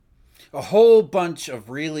A whole bunch of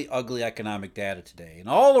really ugly economic data today, and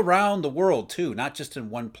all around the world, too, not just in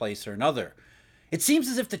one place or another. It seems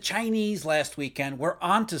as if the Chinese last weekend were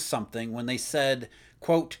onto something when they said,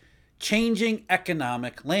 quote, changing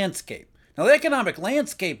economic landscape. Now, the economic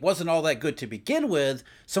landscape wasn't all that good to begin with,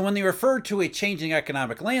 so when they referred to a changing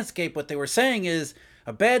economic landscape, what they were saying is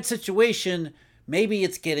a bad situation, maybe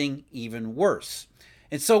it's getting even worse.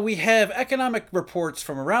 And so we have economic reports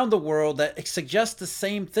from around the world that suggest the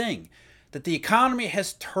same thing, that the economy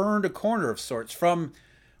has turned a corner of sorts from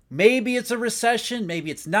maybe it's a recession,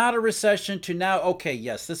 maybe it's not a recession, to now, okay,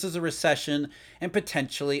 yes, this is a recession and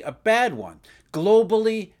potentially a bad one.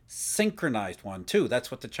 Globally synchronized one, too.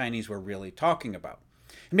 That's what the Chinese were really talking about.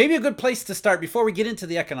 And maybe a good place to start before we get into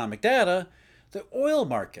the economic data, the oil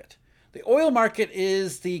market. The oil market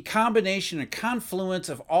is the combination and confluence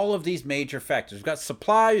of all of these major factors. We've got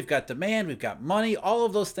supply, we've got demand, we've got money, all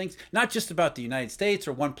of those things, not just about the United States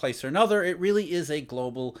or one place or another. It really is a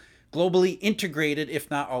globally integrated,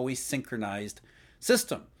 if not always synchronized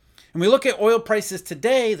system. And we look at oil prices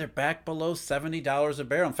today, they're back below $70 a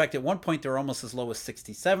barrel. In fact, at one point, they were almost as low as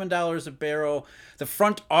 $67 a barrel. The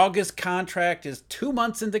front August contract is 2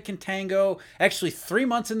 months into contango, actually 3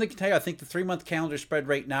 months into contango. I think the 3 month calendar spread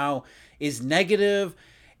right now is negative.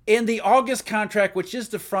 And the August contract, which is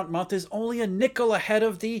the front month, is only a nickel ahead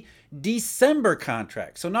of the December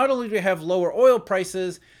contract. So not only do we have lower oil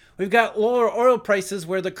prices, we've got lower oil prices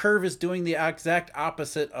where the curve is doing the exact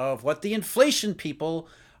opposite of what the inflation people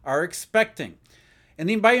are expecting. And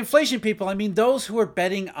then by inflation people, I mean those who are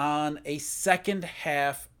betting on a second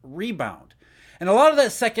half rebound. And a lot of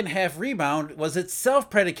that second half rebound was itself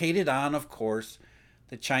predicated on, of course,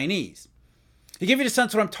 the Chinese. To give you a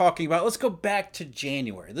sense of what I'm talking about, let's go back to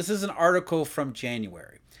January. This is an article from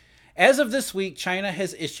January. As of this week, China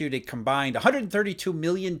has issued a combined 132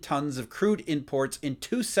 million tons of crude imports in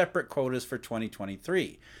two separate quotas for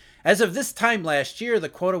 2023. As of this time last year, the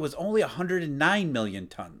quota was only 109 million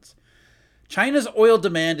tons. China's oil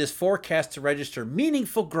demand is forecast to register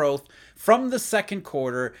meaningful growth from the second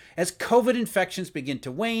quarter as COVID infections begin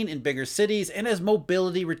to wane in bigger cities and as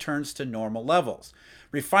mobility returns to normal levels.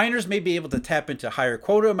 Refiners may be able to tap into higher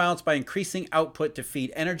quota amounts by increasing output to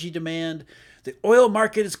feed energy demand. The oil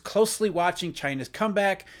market is closely watching China's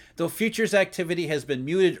comeback, though futures activity has been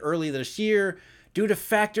muted early this year due to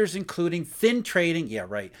factors including thin trading, yeah,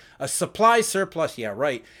 right, a supply surplus, yeah,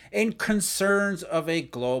 right, and concerns of a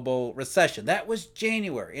global recession. That was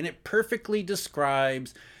January, and it perfectly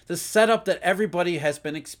describes the setup that everybody has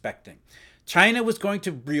been expecting. China was going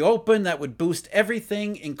to reopen, that would boost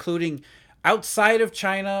everything, including outside of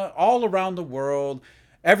China, all around the world.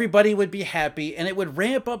 Everybody would be happy, and it would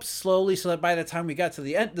ramp up slowly so that by the time we got to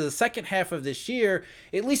the end of the second half of this year,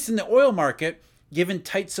 at least in the oil market, given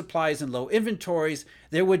tight supplies and low inventories,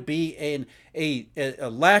 there would be a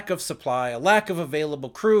lack of supply, a lack of available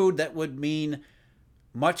crude that would mean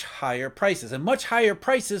much higher prices. And much higher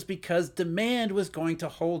prices because demand was going to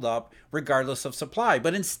hold up regardless of supply.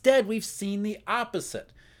 But instead, we've seen the opposite,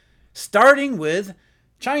 starting with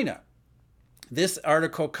China. This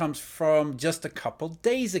article comes from just a couple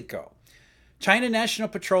days ago. China National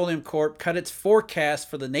Petroleum Corp cut its forecast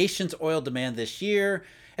for the nation's oil demand this year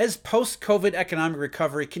as post-COVID economic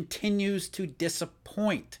recovery continues to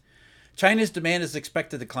disappoint. China's demand is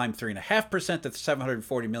expected to climb 3.5% to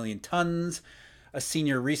 740 million tons. A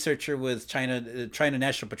senior researcher with China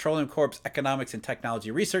National Petroleum Corp's Economics and Technology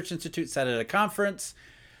Research Institute said at a conference,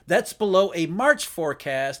 that's below a March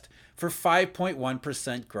forecast for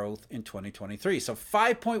 5.1% growth in 2023. So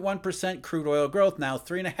 5.1% crude oil growth, now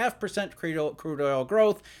 3.5% crude oil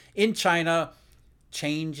growth in China,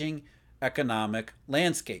 changing economic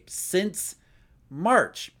landscape since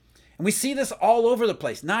March. And we see this all over the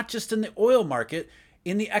place, not just in the oil market,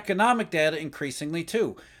 in the economic data increasingly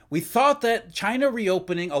too. We thought that China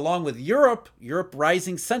reopening along with Europe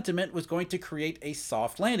rising sentiment was going to create a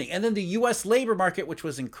soft landing. And then the US labor market, which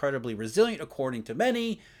was incredibly resilient according to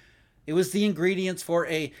many, it was the ingredients for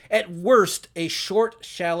at worst, a short,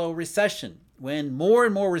 shallow recession. When more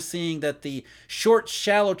and more we're seeing that the short,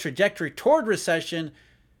 shallow trajectory toward recession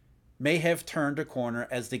may have turned a corner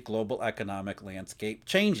as the global economic landscape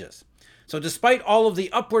changes. So despite all of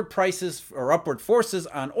the upward prices or upward forces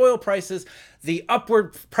on oil prices, the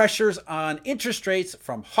upward pressures on interest rates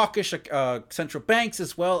from hawkish central banks,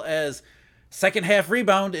 as well as second half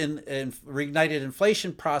rebound in reignited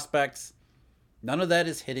inflation prospects, none of that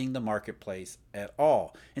is hitting the marketplace at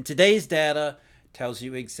all. And today's data tells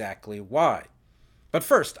you exactly why. But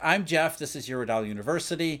first, I'm Jeff. This is Eurodollar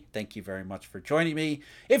University. Thank you very much for joining me.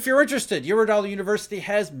 If you're interested, Eurodollar University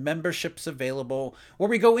has memberships available where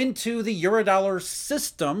we go into the Eurodollar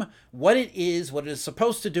system, what it is, what it is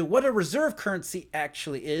supposed to do, what a reserve currency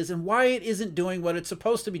actually is, and why it isn't doing what it's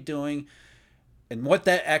supposed to be doing, and what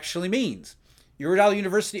that actually means. Eurodollar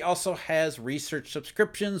University also has research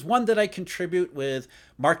subscriptions, one that I contribute with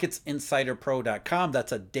marketsinsiderpro.com.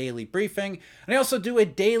 That's a daily briefing. And I also do a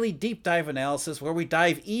daily deep dive analysis where we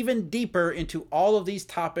dive even deeper into all of these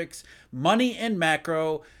topics, money and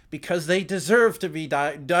macro, because they deserve to be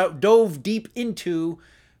dove deep into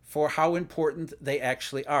for how important they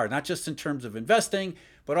actually are, not just in terms of investing,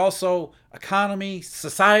 but also economy,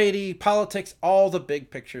 society, politics, all the big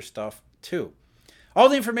picture stuff too. All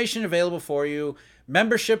the information available for you,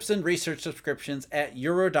 memberships and research subscriptions at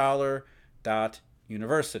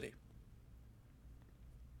eurodollar.university.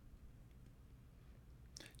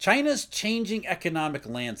 China's changing economic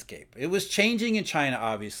landscape. It was changing in China,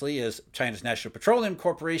 obviously, as China's National Petroleum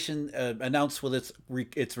Corporation announced with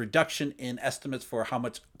its reduction in estimates for how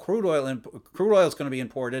much crude oil is going to be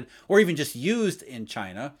imported or even just used in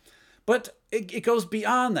China. But it goes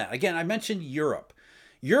beyond that. Again, I mentioned Europe.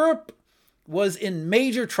 Europe was in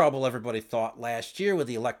major trouble, everybody thought, last year with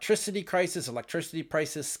the electricity crisis. Electricity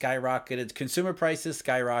prices skyrocketed, consumer prices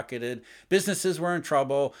skyrocketed, businesses were in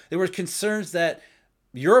trouble. There were concerns that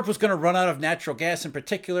Europe was going to run out of natural gas in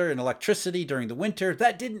particular and electricity during the winter.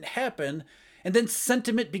 That didn't happen. And then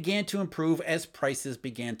sentiment began to improve as prices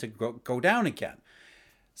began to go down again.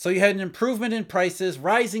 So you had an improvement in prices,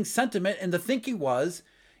 rising sentiment, and the thinking was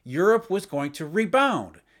Europe was going to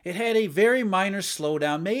rebound. It had a very minor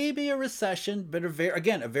slowdown, maybe a recession, but a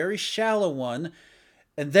very shallow one.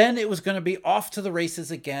 And then it was going to be off to the races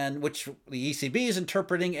again, which the ECB is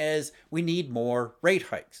interpreting as we need more rate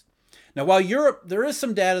hikes. Now, while there is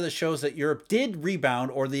some data that shows that Europe did rebound,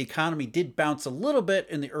 or the economy did bounce a little bit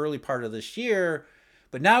in the early part of this year,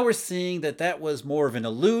 but now we're seeing that was more of an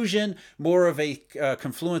illusion, more of a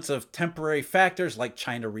confluence of temporary factors like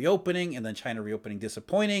China reopening and then China reopening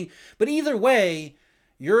disappointing. But either way,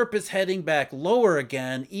 Europe is heading back lower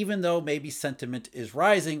again, even though maybe sentiment is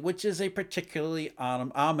rising, which is a particularly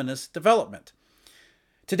ominous development.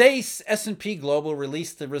 Today, S&P Global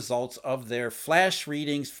released the results of their flash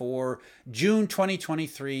readings for June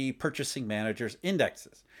 2023 Purchasing Managers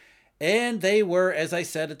Indexes. And they were, as I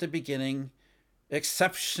said at the beginning,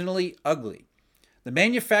 exceptionally ugly. The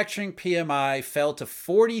manufacturing PMI fell to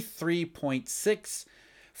 43.6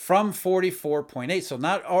 from 44.8, so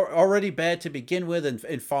not already bad to begin with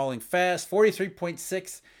and falling fast.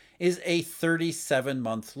 43.6 is a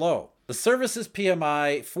 37-month low. The services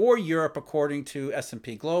PMI for Europe, according to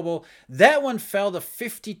S&P Global, that one fell to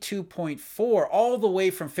 52.4, all the way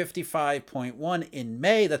from 55.1 in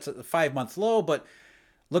May. That's a 5-month low, but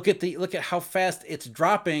look at how fast it's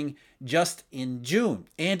dropping just in June.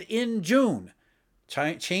 And in June,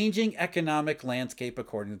 changing economic landscape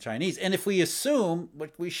according to the Chinese. And if we assume,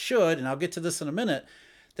 what we should, and I'll get to this in a minute,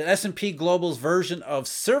 that S&P Global's version of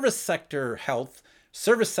service sector health,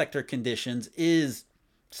 service sector conditions is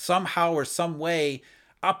somehow or some way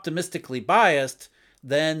optimistically biased,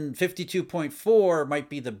 then 52.4 might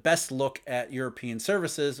be the best look at European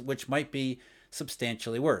services, which might be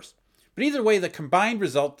substantially worse. But either way, the combined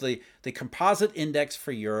result, the composite index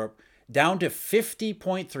for Europe, down to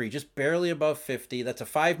 50.3, just barely above 50. That's a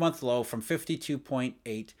 5-month low from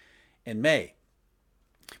 52.8 in May.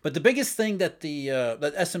 But the biggest thing that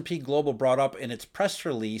that S&P Global brought up in its press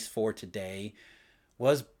release for today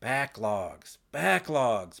was backlogs.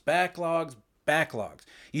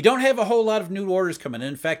 You don't have a whole lot of new orders coming in.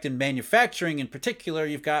 In fact, in manufacturing in particular,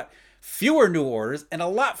 you've got fewer new orders and a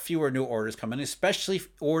lot fewer new orders coming in, especially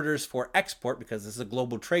orders for export, because this is a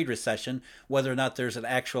global trade recession. Whether or not there's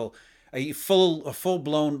a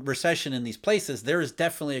full-blown recession in these places, there is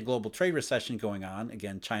definitely a global trade recession going on.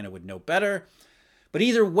 Again, China would know better. But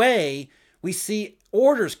either way, we see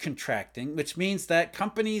orders contracting, which means that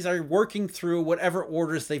companies are working through whatever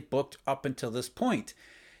orders they've booked up until this point.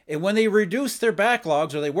 And when they reduce their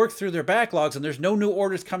backlogs, or they work through their backlogs, and there's no new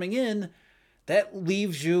orders coming in, that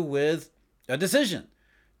leaves you with a decision.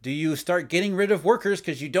 Do you start getting rid of workers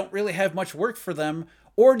because you don't really have much work for them,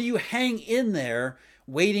 or do you hang in there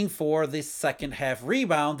waiting for the second half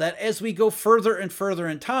rebound that, as we go further and further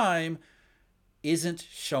in time, isn't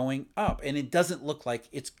showing up, and it doesn't look like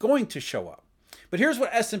it's going to show up? But here's what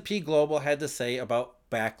S&P Global had to say about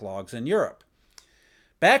backlogs in Europe.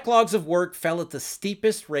 Backlogs of work fell at the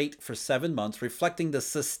steepest rate for 7 months, reflecting the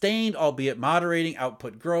sustained, albeit moderating,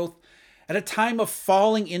 output growth, at a time of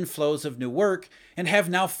falling inflows of new work and have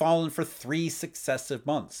now fallen for 3 successive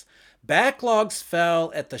months. Backlogs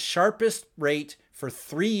fell at the sharpest rate for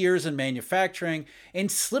 3 years in manufacturing and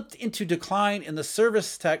slipped into decline in the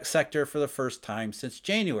service tech sector for the first time since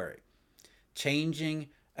January. Changing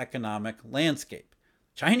economic landscape.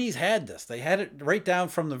 Chinese had this. They had it right down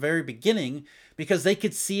from the very beginning because they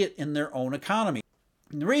could see it in their own economy.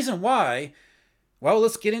 And the reason why, well,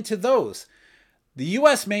 let's get into those. The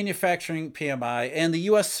U.S. manufacturing PMI and the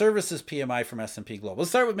U.S. services PMI from S&P Global. Let's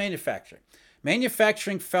start with manufacturing.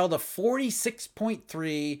 Manufacturing fell to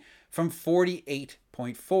 46.3 from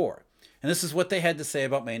 48.4. And this is what they had to say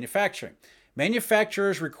about manufacturing.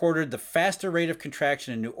 Manufacturers recorded the fastest rate of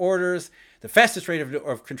contraction in new orders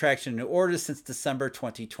since December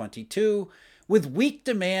 2022, with weak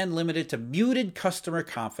demand limited to muted customer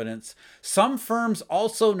confidence. Some firms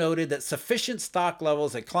also noted that sufficient stock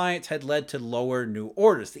levels at clients had led to lower new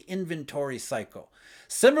orders, the inventory cycle.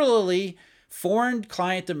 Similarly, foreign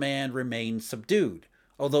client demand remained subdued.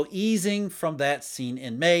 Although easing from that seen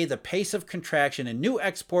in May, the pace of contraction in new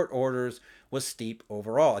export orders was steep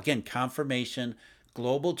overall. Again, confirmation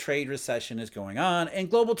global trade recession is going on, and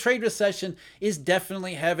global trade recession is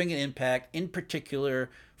definitely having an impact, in particular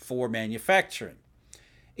for manufacturing.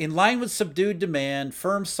 In line with subdued demand,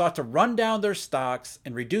 firms sought to run down their stocks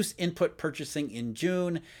and reduce input purchasing in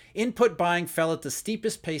June. Input buying fell at the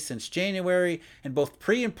steepest pace since January, and both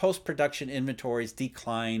pre- and post-production inventories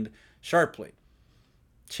declined sharply.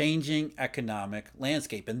 Changing economic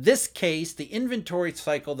landscape. In this case, the inventory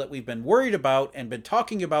cycle that we've been worried about and been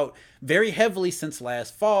talking about very heavily since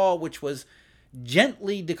last fall, which was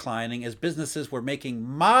gently declining as businesses were making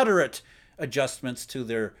moderate adjustments to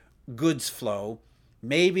their goods flow.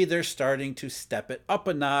 Maybe they're starting to step it up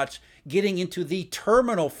a notch, getting into the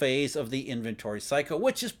terminal phase of the inventory cycle,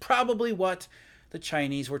 which is probably what the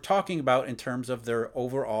Chinese were talking about in terms of their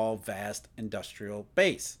overall vast industrial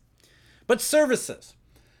base. But services.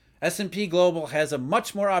 S&P Global has a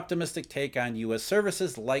much more optimistic take on U.S.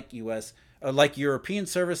 services like European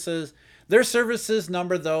services. Their services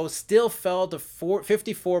number, though, still fell to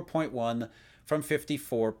 54.1 from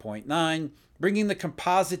 54.9, bringing the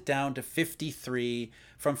composite down to 53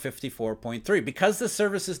 from 54.3. Because the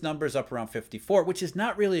services number is up around 54, which is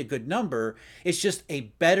not really a good number, it's just a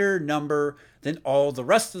better number than all the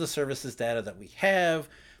rest of the services data that we have.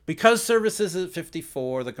 Because services is at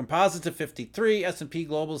 54, the composite's at 53, S&P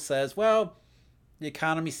Global says, well, the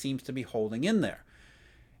economy seems to be holding in there.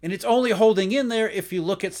 And it's only holding in there if you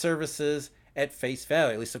look at services at face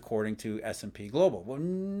value, at least according to S&P Global. Well,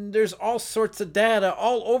 there's all sorts of data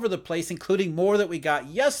all over the place, including more that we got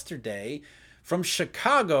yesterday from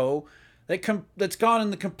Chicago that's gone in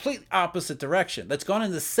the complete opposite direction. That's gone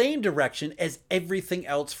in the same direction as everything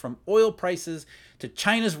else, from oil prices to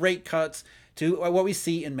China's rate cuts to what we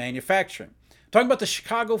see in manufacturing. Talking about the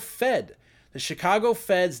Chicago Fed. The Chicago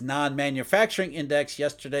Fed's non-manufacturing index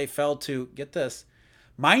yesterday fell to, get this,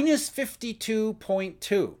 minus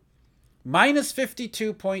 52.2. Minus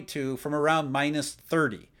 52.2 from around minus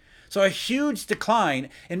 30. So a huge decline.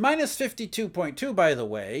 And minus 52.2, by the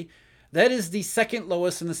way, that is the second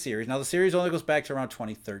lowest in the series. Now, the series only goes back to around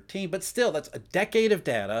 2013, but still, that's a decade of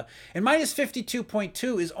data. And minus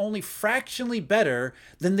 52.2 is only fractionally better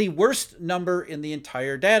than the worst number in the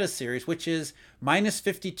entire data series, which is minus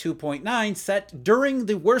 52.9, set during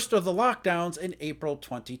the worst of the lockdowns in April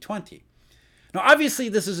 2020. Now, obviously,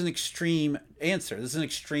 this is an extreme answer. This is an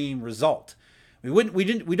extreme result.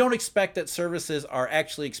 We don't expect that services are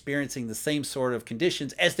actually experiencing the same sort of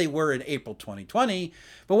conditions as they were in April 2020.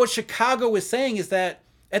 But what Chicago is saying is that,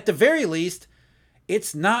 at the very least,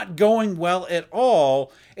 it's not going well at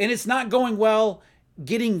all, and it's not going well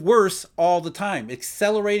getting worse all the time,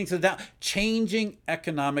 accelerating to the down, changing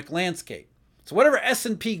economic landscape. So whatever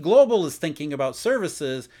S&P Global is thinking about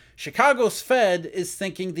services, Chicago's Fed is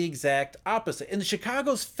thinking the exact opposite. And the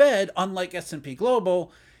Chicago's Fed, unlike S&P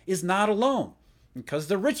Global, is not alone. Because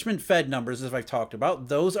the Richmond Fed numbers, as I've talked about,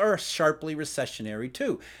 those are sharply recessionary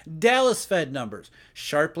too. Dallas Fed numbers,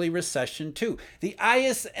 sharply recession too. The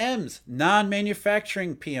ISM's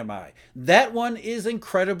non-manufacturing PMI, that one is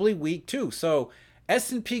incredibly weak too. So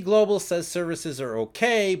S&P Global says services are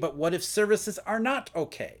okay, but what if services are not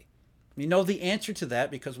okay? We know the answer to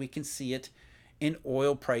that because we can see it in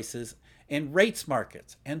oil prices and rates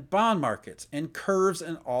markets and bond markets and curves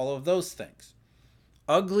and all of those things.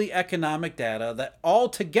 Ugly economic data that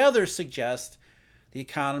altogether suggest the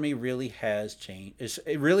economy really has changed.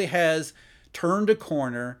 It really has turned a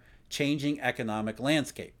corner, changing economic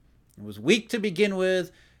landscape. It was weak to begin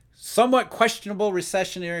with, somewhat questionable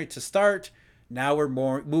recessionary to start. Now we're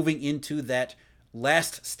more moving into that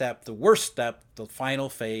last step, the worst step, the final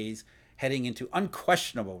phase, heading into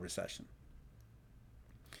unquestionable recession.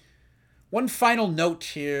 One final note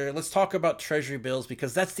here. Let's talk about Treasury bills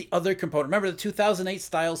because that's the other component. Remember, the 2008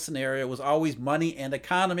 style scenario was always money and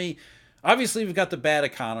economy. Obviously, we've got the bad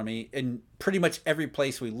economy in pretty much every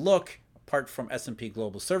place we look, apart from S&P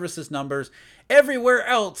Global Services numbers. Everywhere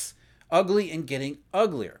else, ugly and getting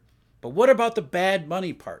uglier. But what about the bad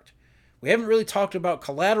money part? We haven't really talked about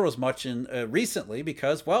collateral as much recently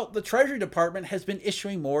because, well, the Treasury Department has been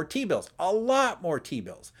issuing more T-bills, a lot more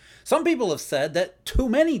T-bills. Some people have said that too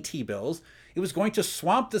many T-bills, it was going to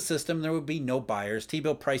swamp the system and there would be no buyers.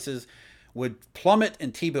 T-bill prices would plummet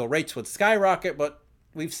and T-bill rates would skyrocket, but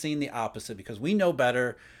we've seen the opposite because we know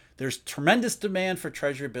better. There's tremendous demand for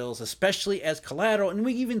Treasury bills, especially as collateral, and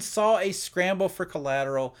we even saw a scramble for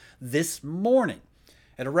collateral this morning.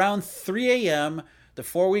 At around 3 a.m., the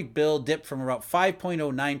 4-week bill dipped from about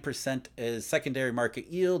 5.09% as secondary market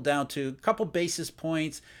yield down to a couple basis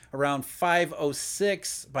points, around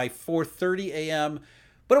 5.06 by 4:30 a.m.,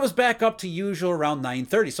 but it was back up to usual around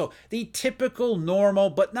 9:30. So the typical normal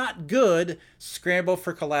but not good scramble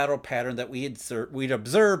for collateral pattern that we'd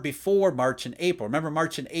observed before March and April. Remember,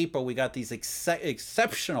 March and April, we got these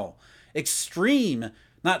exceptional, extreme,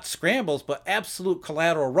 not scrambles, but absolute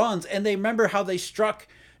collateral runs. And they remember how they struck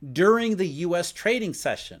during the U.S. trading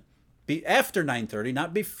session, after 9:30,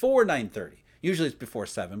 not before 9:30. Usually it's before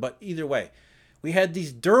 7, but either way. We had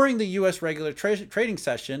these during the U.S. regular trading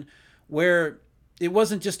session where it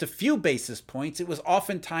wasn't just a few basis points. It was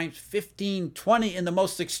oftentimes 15, 20. In the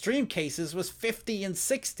most extreme cases was 50 and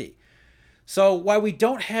 60. So while we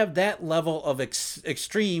don't have that level of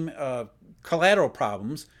extreme collateral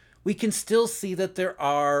problems, we can still see that there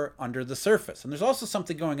are under the surface. And there's also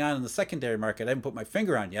something going on in the secondary market I haven't put my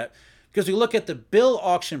finger on yet, because we look at the bill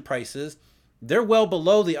auction prices, they're well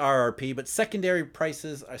below the RRP, but secondary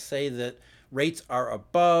prices, I say that rates are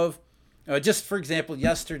above. Just for example,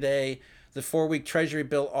 yesterday, the 4-week Treasury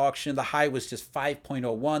bill auction, the high was just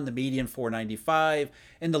 5.01, the median 495,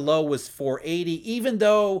 and the low was 480, even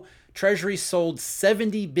though Treasury sold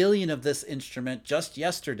 70 billion of this instrument just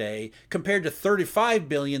yesterday compared to 35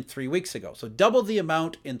 billion 3 weeks ago. So double the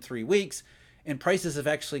amount in 3 weeks, and prices have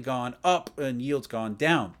actually gone up and yields gone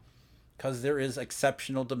down because there is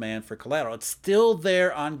exceptional demand for collateral. It's still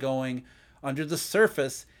there ongoing under the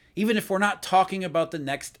surface. Even if we're not talking about the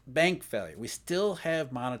next bank failure, we still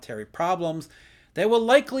have monetary problems that will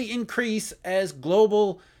likely increase as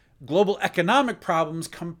global economic problems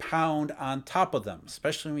compound on top of them,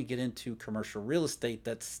 especially when we get into commercial real estate.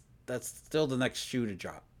 That's still the next shoe to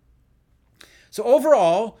drop. So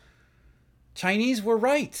overall, Chinese were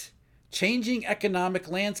right. Changing economic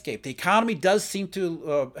landscape. The economy does seem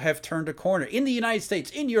to have turned a corner in the United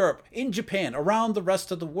States, in Europe, in Japan, around the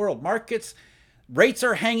rest of the world. Rates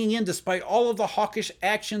are hanging in despite all of the hawkish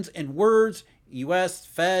actions and words. US,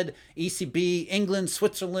 Fed, ECB, England,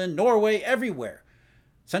 Switzerland, Norway, everywhere.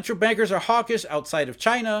 Central bankers are hawkish outside of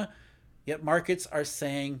China, yet markets are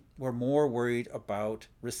saying we're more worried about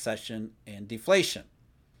recession and deflation.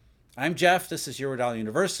 I'm Jeff. This is Eurodollar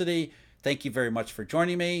University. Thank you very much for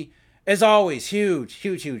joining me. As always, huge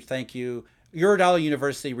thank you. Eurodollar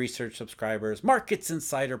University research subscribers, Markets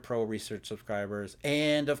Insider Pro research subscribers,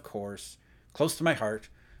 and of course, close to my heart,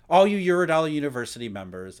 all you Eurodollar University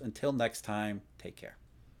members. Until next time, take care.